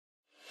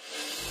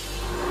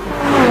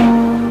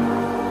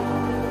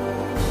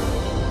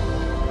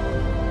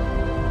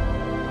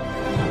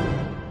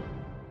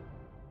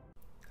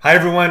Hi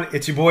everyone,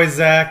 it's your boy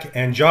Zach,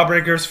 and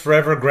Jawbreakers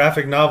Forever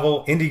graphic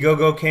novel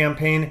Indiegogo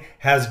campaign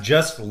has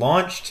just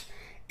launched.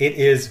 It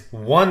is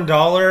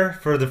 $1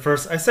 for the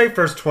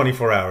first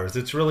 24 hours.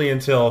 It's really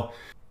until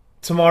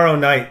tomorrow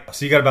night,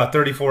 so you got about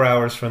 34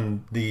 hours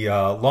from the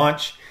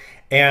launch.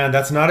 And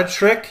that's not a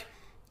trick.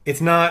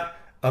 It's not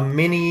a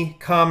mini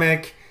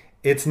comic.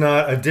 It's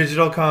not a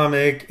digital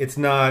comic. It's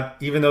not,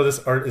 even though this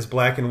art is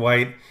black and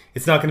white,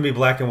 it's not going to be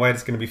black and white.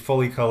 It's going to be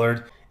fully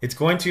colored. It's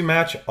going to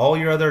match all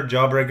your other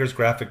Jawbreakers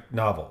graphic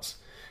novels.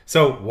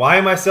 So why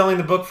am I selling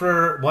the book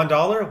for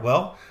 $1?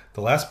 Well,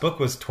 the last book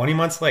was 20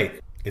 months late.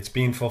 It's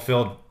being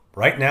fulfilled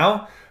right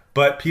now,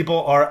 but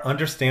people are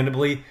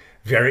understandably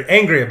very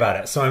angry about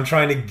it. So I'm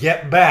trying to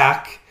get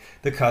back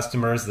the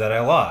customers that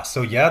I lost.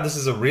 So yeah, this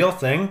is a real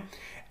thing.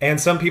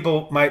 And some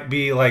people might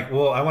be like,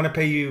 well, I want to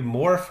pay you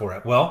more for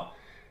it. Well,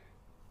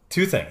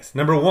 two things.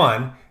 Number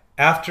one,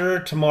 after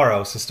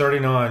tomorrow, so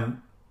starting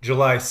on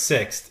July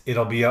 6th,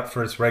 it'll be up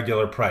for its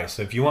regular price.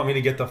 So if you want me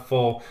to get the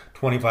full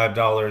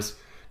 $25,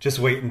 just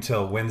wait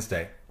until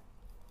Wednesday.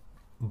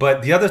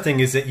 But the other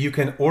thing is that you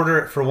can order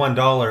it for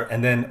 $1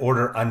 and then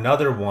order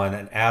another one,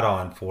 an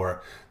add-on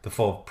for the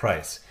full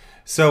price.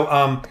 So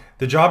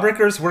the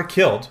Jawbreakers were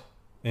killed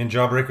in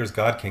Jawbreakers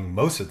God King,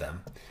 most of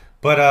them.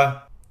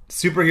 But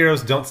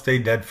superheroes don't stay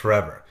dead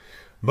forever.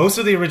 Most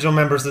of the original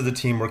members of the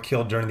team were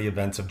killed during the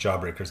events of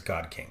Jawbreakers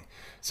God King.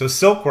 So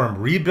Silkworm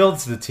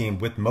rebuilds the team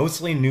with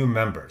mostly new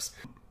members.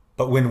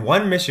 But when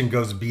one mission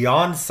goes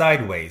beyond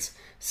sideways,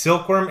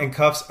 Silkworm and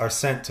Cuffs are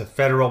sent to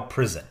federal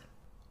prison.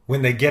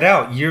 When they get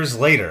out years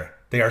later,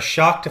 they are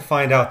shocked to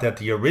find out that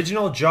the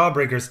original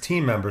Jawbreakers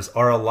team members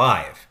are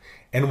alive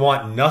and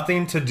want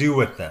nothing to do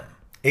with them.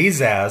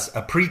 Azaz,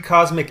 a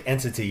pre-cosmic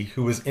entity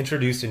who was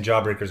introduced in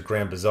Jawbreakers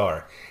Grand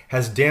Bazaar,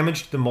 has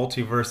damaged the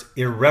multiverse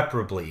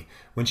irreparably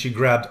when she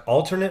grabbed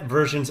alternate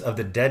versions of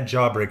the dead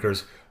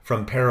Jawbreakers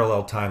from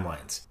parallel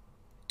timelines.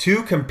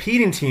 Two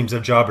competing teams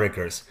of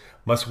Jawbreakers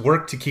must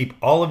work to keep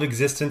all of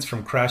existence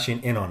from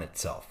crashing in on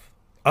itself.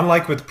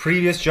 Unlike with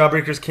previous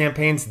Jawbreakers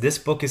campaigns, this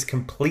book is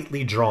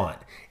completely drawn.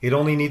 It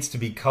only needs to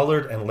be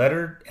colored and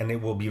lettered, and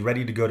it will be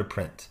ready to go to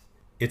print.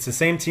 It's the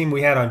same team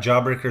we had on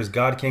Jawbreakers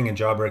God King and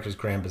Jawbreakers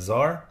Grand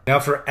Bazaar. Now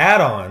for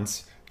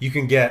add-ons, you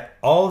can get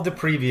all of the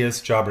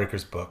previous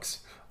Jawbreakers books,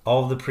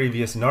 all of the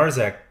previous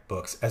Narzak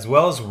books, as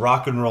well as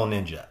Rock and Roll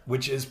Ninja,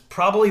 which is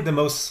probably the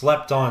most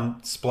slept on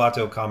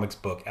Splato Comics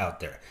book out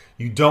there.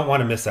 You don't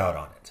want to miss out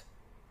on it.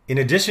 In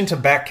addition to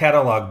back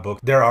catalog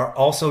books, there are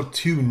also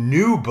two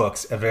new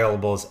books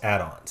available as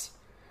add-ons.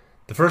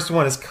 The first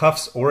one is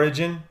Cuffs'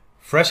 Origin.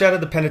 Fresh out of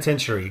the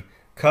penitentiary,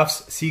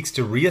 Cuffs seeks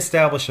to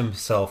reestablish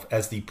himself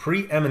as the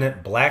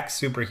preeminent black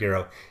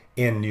superhero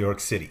in New York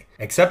City.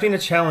 Accepting a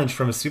challenge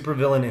from a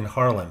supervillain in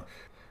Harlem,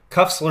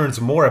 Cuffs learns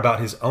more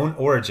about his own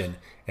origin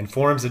and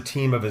forms a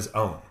team of his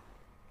own.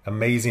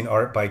 Amazing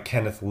art by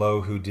Kenneth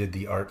Lowe, who did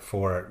the art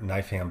for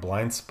Knife Hand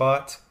Blind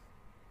Spot.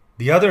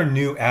 The other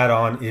new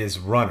add-on is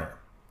Runner.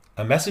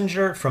 A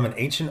messenger from an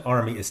ancient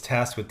army is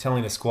tasked with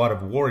telling a squad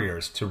of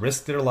warriors to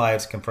risk their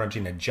lives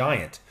confronting a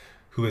giant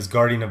who is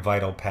guarding a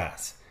vital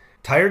pass.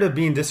 Tired of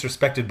being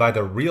disrespected by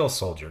the real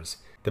soldiers,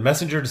 the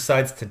messenger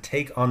decides to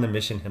take on the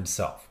mission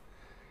himself.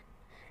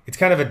 It's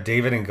kind of a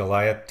David and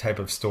Goliath type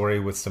of story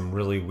with some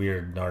really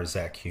weird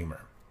Narzak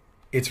humor.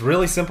 It's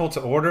really simple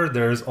to order.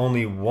 There's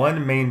only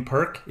one main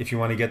perk if you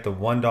want to get the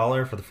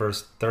 $1 for the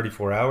first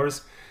 34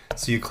 hours.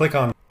 So you click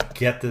on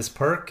Get This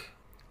Perk,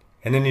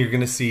 and then you're going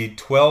to see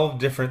 12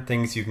 different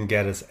things you can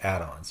get as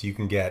add-ons. You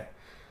can get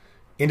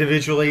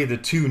individually the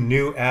two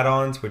new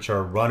add-ons, which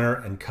are Runner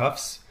and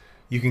Cuffs.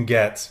 You can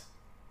get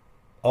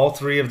all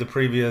three of the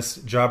previous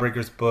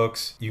Jawbreakers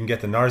books. You can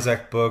get the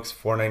Narzak books,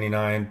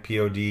 $4.99,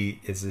 POD,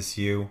 Is This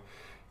You?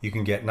 You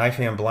can get Knife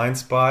Hand Blind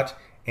Spot,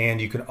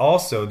 and you can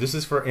also, this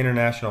is for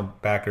international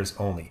backers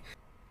only.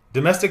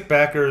 Domestic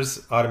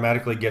backers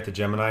automatically get the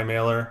Gemini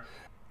mailer.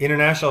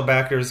 International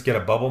backers get a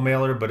bubble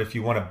mailer, but if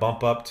you want to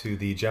bump up to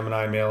the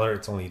Gemini mailer,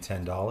 it's only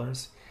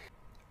 $10.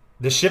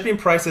 The shipping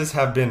prices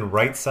have been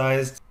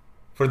right-sized.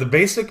 For the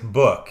basic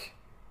book,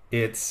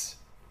 it's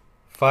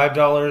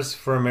 $5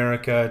 for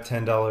America,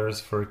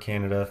 $10 for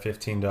Canada,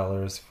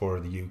 $15 for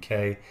the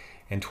UK,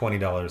 and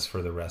 $20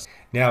 for the rest.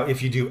 Now,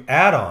 if you do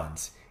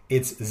add-ons,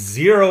 it's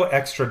 $0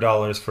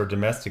 extra for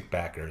domestic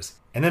backers.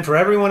 And then for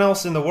everyone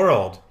else in the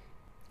world,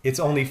 it's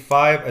only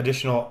 $5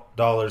 additional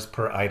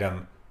per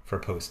item for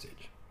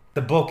postage.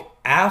 The book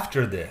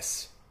after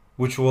this,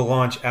 which will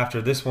launch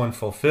after this one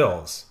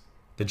fulfills,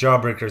 the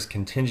Jawbreakers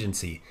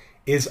Contingency,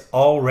 is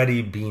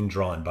already being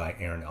drawn by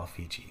Aaron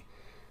Alfici.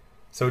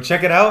 So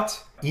check it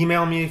out.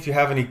 Email me if you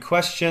have any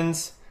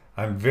questions.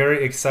 I'm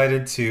very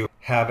excited to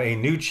have a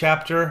new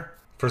chapter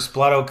for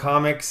Splato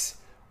Comics.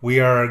 We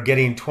are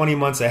getting 20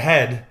 months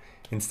ahead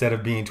instead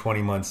of being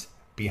 20 months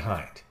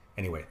behind.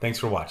 Anyway, thanks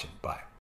for watching. Bye.